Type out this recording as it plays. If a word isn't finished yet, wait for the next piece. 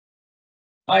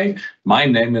Hi, my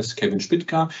name is Kevin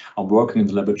Spitka. I'm working in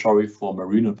the laboratory for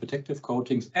marine and protective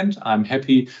coatings, and I'm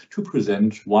happy to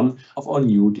present one of our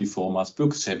new defoamers,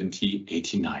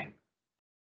 BYK-1789.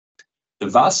 The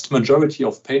vast majority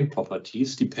of paint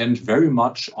properties depend very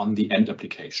much on the end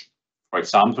application. For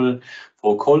example,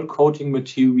 for cold coating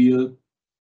material,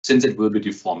 since it will be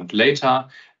deformed later,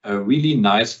 a really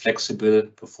nice flexible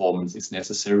performance is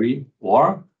necessary,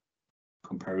 or in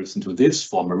comparison to this,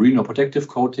 for marine or protective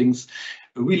coatings,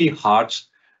 a really hard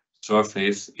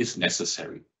surface is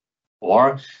necessary.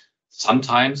 Or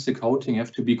sometimes the coating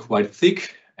have to be quite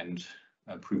thick and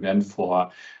prevent for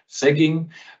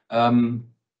sagging.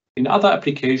 In other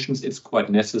applications, it's quite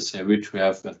necessary to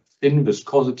have a thin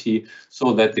viscosity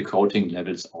so that the coating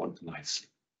levels out nicely.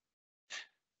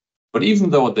 But even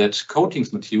though that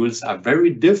coatings materials are very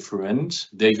different,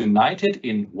 they're united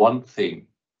in one thing.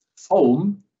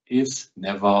 Foam is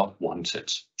never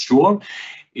wanted. Sure,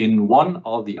 in one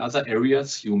or the other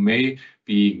areas, you may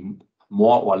be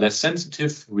more or less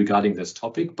sensitive regarding this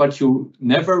topic, but you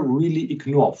never really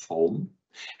ignore foam.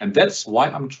 And that's why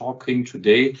I'm talking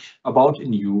today about a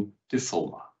new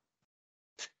defoamer.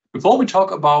 Before we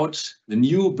talk about the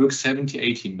new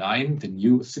BYK-1789, the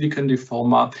new silicon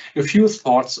defoamer, a few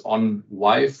thoughts on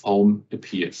why foam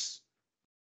appears.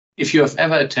 If you have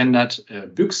ever attended a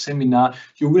BYK seminar,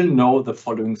 you will know the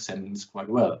following sentence quite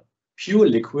well. Pure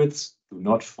liquids do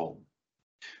not foam.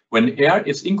 When air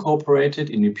is incorporated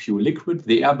in a pure liquid,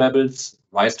 the air bubbles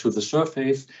rise to the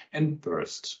surface and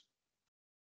burst.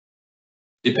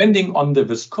 Depending on the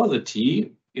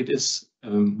viscosity, it is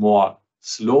more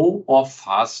slow or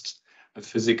fast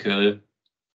physical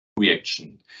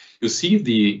reaction. You see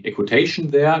the equation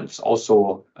there. It's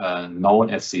also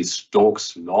known as the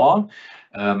Stokes law.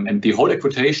 And the whole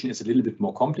equation is a little bit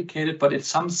more complicated, but it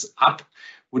sums up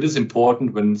what is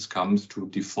important when it comes to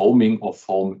defoaming of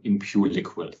foam in pure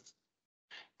liquid.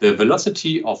 The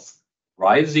velocity of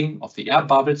rising of the air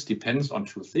bubbles depends on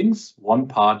two things. One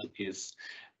part is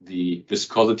the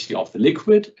viscosity of the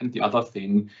liquid, and the other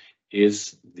thing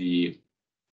is the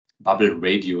bubble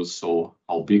radius, so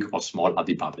how big or small are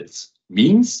the bubbles.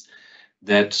 Means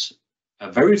that a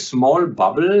very small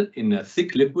bubble in a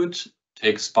thick liquid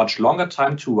takes much longer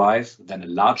time to rise than a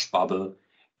large bubble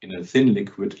in a thin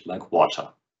liquid like water.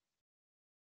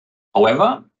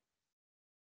 However,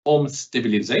 foam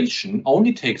stabilization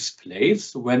only takes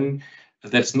place when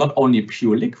that's not only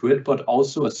pure liquid, but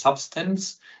also a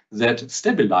substance that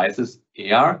stabilizes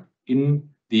air in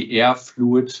the air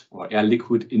fluid or air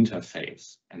liquid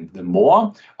interface. And the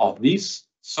more of these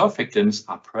surfactants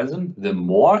are present, the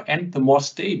more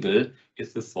stable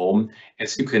is the foam,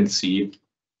 as you can see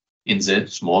in the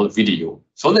small video.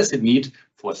 So there's a need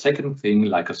for a second thing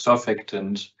like a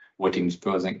surfactant, wetting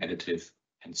dispersing additive,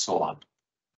 and so on.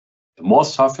 The more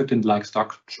surfactant-like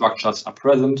structures are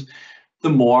present, the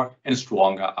more and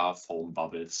stronger are foam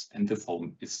bubbles, and the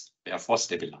foam is therefore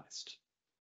stabilized.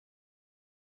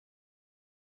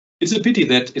 It's a pity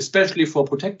that, especially for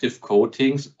protective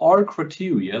coatings, all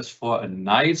criteria for a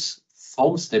nice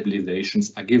foam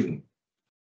stabilizations are given.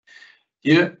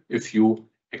 Here, a few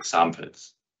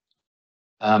examples.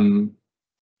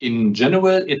 In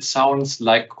general, it sounds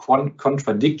like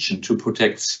contradiction to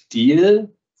protect steel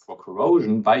for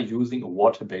corrosion by using a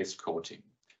water-based coating.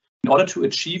 In order to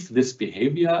achieve this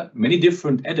behavior, many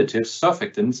different additives,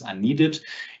 surfactants, are needed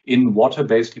in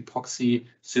water-based epoxy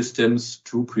systems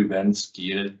to prevent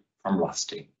steel from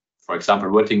rusting. For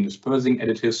example, wetting dispersing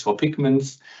additives for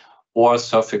pigments or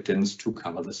surfactants to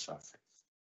cover the surface.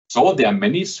 So there are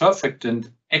many surface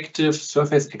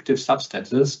active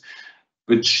substances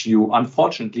which you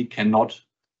unfortunately cannot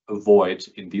avoid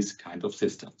in these kind of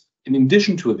systems. In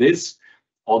addition to this,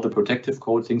 all the protective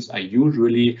coatings are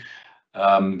usually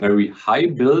very high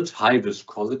build, high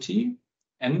viscosity,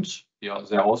 and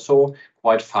they're also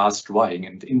quite fast drying.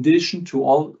 And in addition to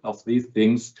all of these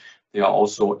things, they are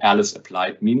also airless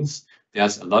applied, means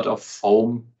there's a lot of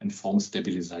foam and foam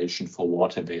stabilization for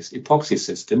water-based epoxy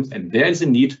systems, and there is a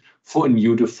need for a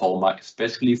new defoamer,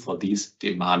 especially for these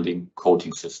demanding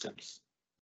coating systems.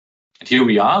 And here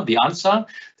we are, the answer.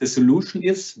 The solution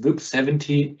is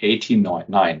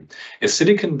BYK-1789, a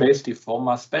silicon-based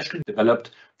defoamer specially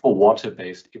developed for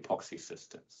water-based epoxy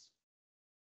systems.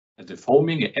 A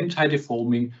defoaming, an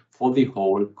anti-defoaming for the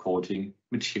whole coating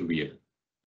material.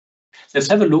 Let's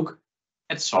have a look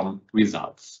at some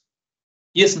results.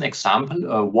 Here's an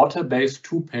example, a water-based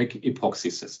two-pack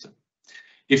epoxy system.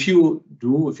 If you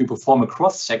perform a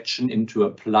cross-section into a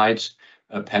applied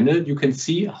panel, you can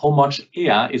see how much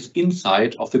air is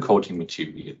inside of the coating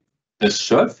material. The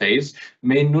surface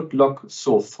may not look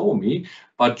so foamy,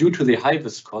 but due to the high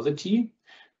viscosity,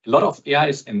 a lot of air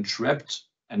is entrapped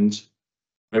and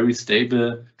very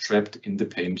stable trapped in the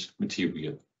paint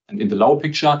material. And in the lower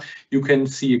picture, you can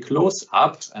see a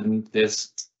close-up, and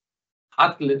there's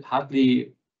hardly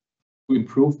to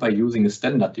improve by using a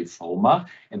standard defoamer.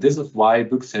 And this is why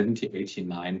BYK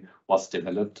 1789 was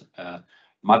developed,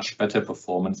 much better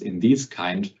performance in these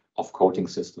kind of coating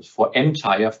systems for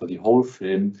the whole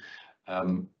film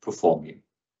performing.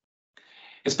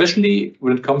 Especially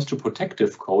when it comes to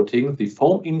protective coating, the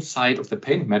foam inside of the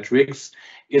paint matrix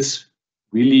is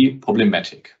really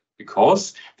problematic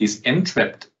because this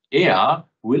entrapped air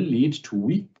will lead to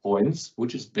weak points,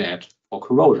 which is bad for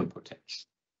corrosion protection.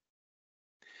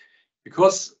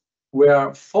 Because where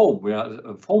a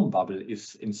foam bubble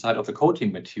is inside of the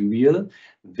coating material,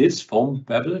 this foam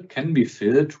bubble can be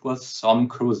filled with some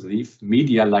corrosive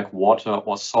media like water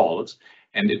or salt,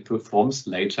 and it performs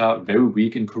later very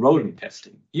weak in corrosion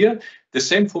testing. Here, the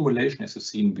same formulation as you've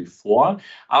seen before,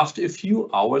 after a few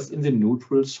hours in the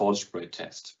neutral salt spray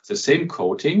test. The same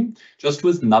coating, just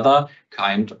with another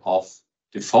kind of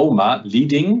defoamer,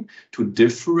 leading to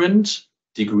different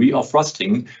degree of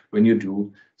rusting when you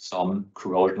do some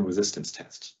corrosion resistance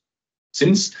test.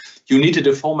 Since you need a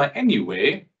defoamer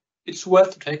anyway, it's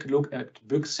worth to take a look at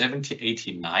BYK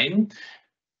 1789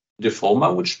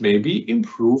 defoamer, which maybe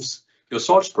improves your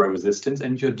salt spray resistance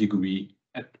and your degree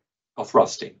of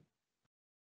rusting.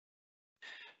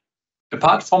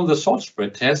 Apart from the salt spray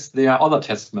test, there are other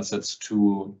test methods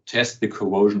to test the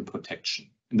corrosion protection.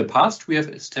 In the past, we have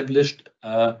established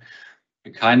a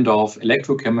kind of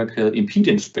electrochemical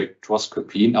impedance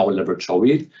spectroscopy in our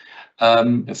laboratory,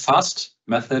 a fast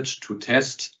method to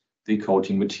test the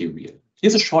coating material.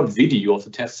 Here's a short video of the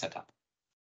test setup.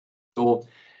 So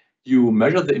you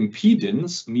measure the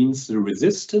impedance, means the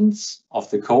resistance of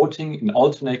the coating in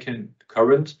alternating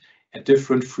current at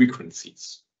different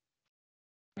frequencies.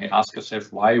 You may ask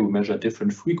yourself why we measure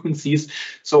different frequencies.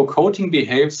 So coating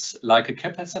behaves like a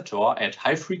capacitor at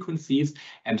high frequencies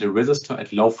and a resistor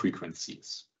at low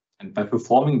frequencies. And by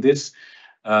performing this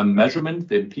measurement,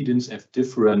 the impedance at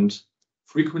different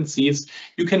frequencies,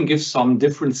 you can give some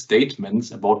different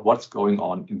statements about what's going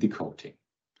on in the coating.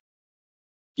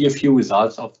 Here are a few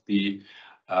results of the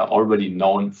already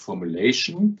known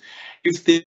formulation. If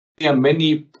there are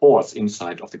many pores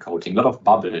inside of the coating, a lot of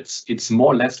bubbles, it's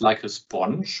more or less like a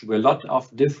sponge where a lot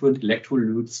of different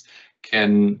electrolytes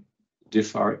can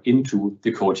differ into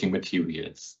the coating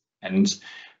materials. And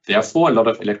therefore, a lot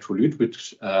of electrolyte,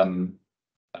 which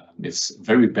is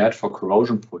very bad for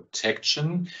corrosion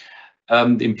protection, the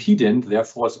impedance,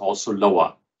 therefore, is also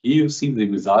lower. Here you see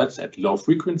the results at low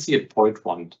frequency at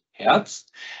 0.1 Hertz.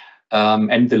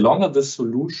 And the longer the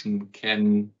solution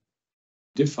can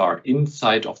differ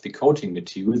inside of the coating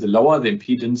material, the lower the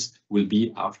impedance will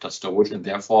be after storage, and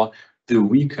therefore the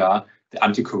weaker the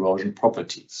anti-corrosion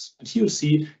properties. And here you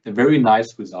see the very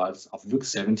nice results of BYK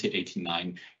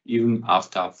 1789 even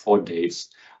after 4 days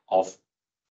of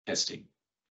testing.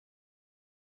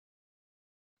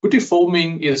 Good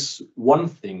defoaming is one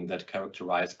thing that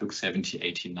characterized BYK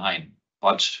 1789,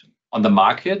 but on the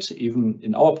market, even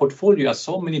in our portfolio, are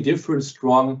so many different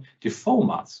strong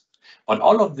defoamers. But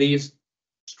all of these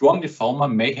strong defoamer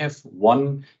may have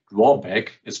one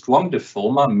drawback. A strong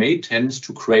defoamer may tend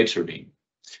to cratering.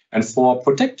 And for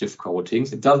protective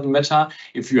coatings, it doesn't matter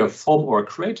if you have foam or a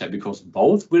crater, because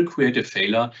both will create a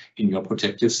failure in your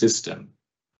protective system.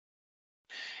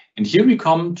 And here we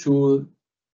come to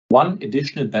one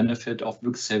additional benefit of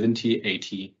BYK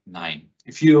 1789.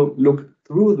 If you look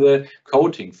through the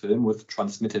coating film with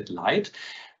transmitted light,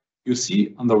 you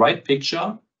see on the right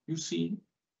picture, you see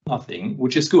nothing,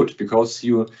 which is good because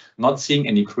you're not seeing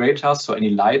any craters or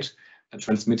any light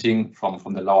transmitting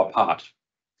from the lower part.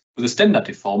 With a standard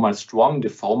defoamer, a strong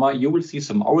defoamer, you will see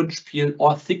some orange peel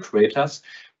or thick craters,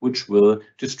 which will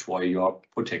destroy your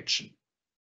protection.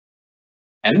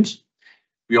 And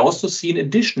we also see an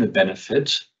additional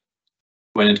benefit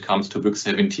when it comes to BYK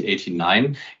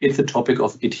 1789, it's the topic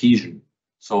of adhesion.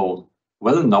 So,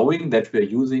 well knowing that we're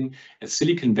using a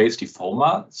silicon-based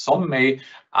defoamer, some may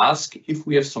ask if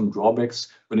we have some drawbacks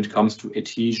when it comes to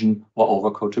adhesion or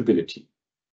overcoatability.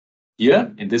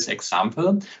 Here, in this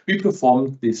example, we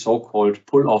performed the so-called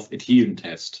pull-off adhesion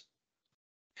test.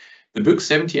 The BYK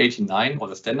 1789 or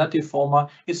the standard defoamer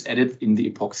is added in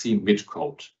the epoxy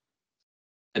mid-coat.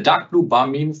 A dark blue bar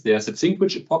means there's a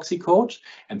zinc-rich epoxy coat,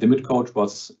 and the mid-coat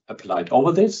was applied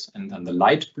over this. And on the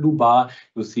light blue bar,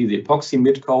 you see the epoxy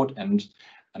mid-coat, and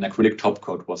an acrylic top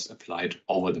coat was applied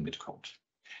over the mid-coat.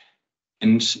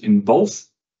 And in both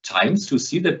times to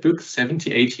see that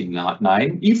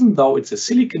BYK-1789, even though it's a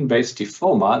silicon-based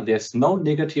defoamer, there's no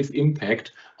negative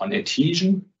impact on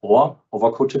adhesion or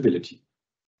overcoatability.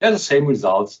 They're the same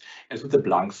results as with the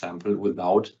blank sample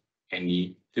without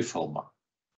any defoamer.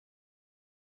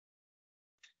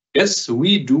 Yes,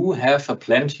 we do have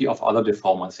plenty of other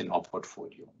defoamers in our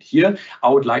portfolio. Here, I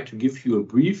would like to give you a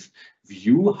brief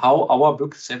view how our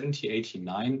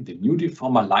BYK-1789, the new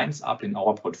defoamer, lines up in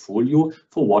our portfolio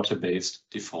for water-based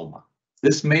defoamer.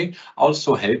 This may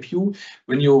also help you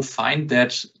when you find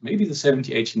that maybe the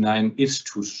 1789 is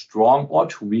too strong or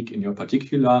too weak in your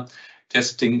particular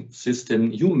testing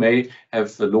system. You may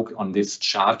have a look on this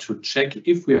chart to check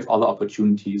if we have other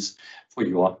opportunities for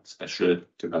your special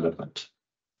development.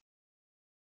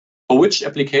 For which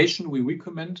application we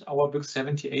recommend our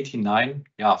BYK-1789?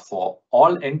 Yeah, for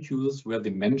all end users where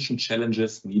the mentioned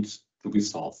challenges need to be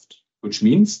solved. Which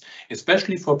means,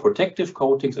 especially for protective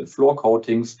coatings and floor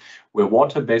coatings, where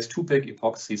water-based two-pack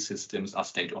epoxy systems are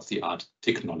state-of-the-art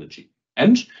technology.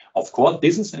 And of course,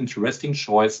 this is an interesting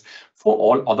choice for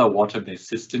all other water-based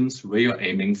systems where you're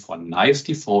aiming for nice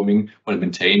defoaming while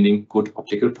maintaining good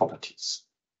optical properties.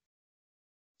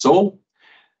 So,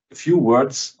 a few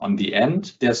words on the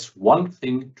end. There's one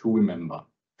thing to remember.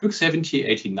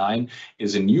 BYK-1789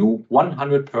 is a new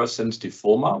 100%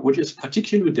 defoamer, which is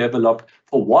particularly developed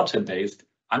for water-based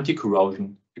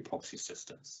anti-corrosion epoxy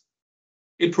systems.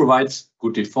 It provides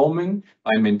good defoaming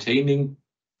by maintaining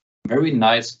very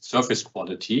nice surface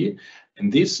quality,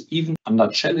 and this even under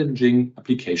challenging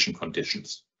application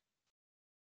conditions.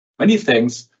 Many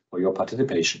thanks for your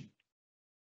participation.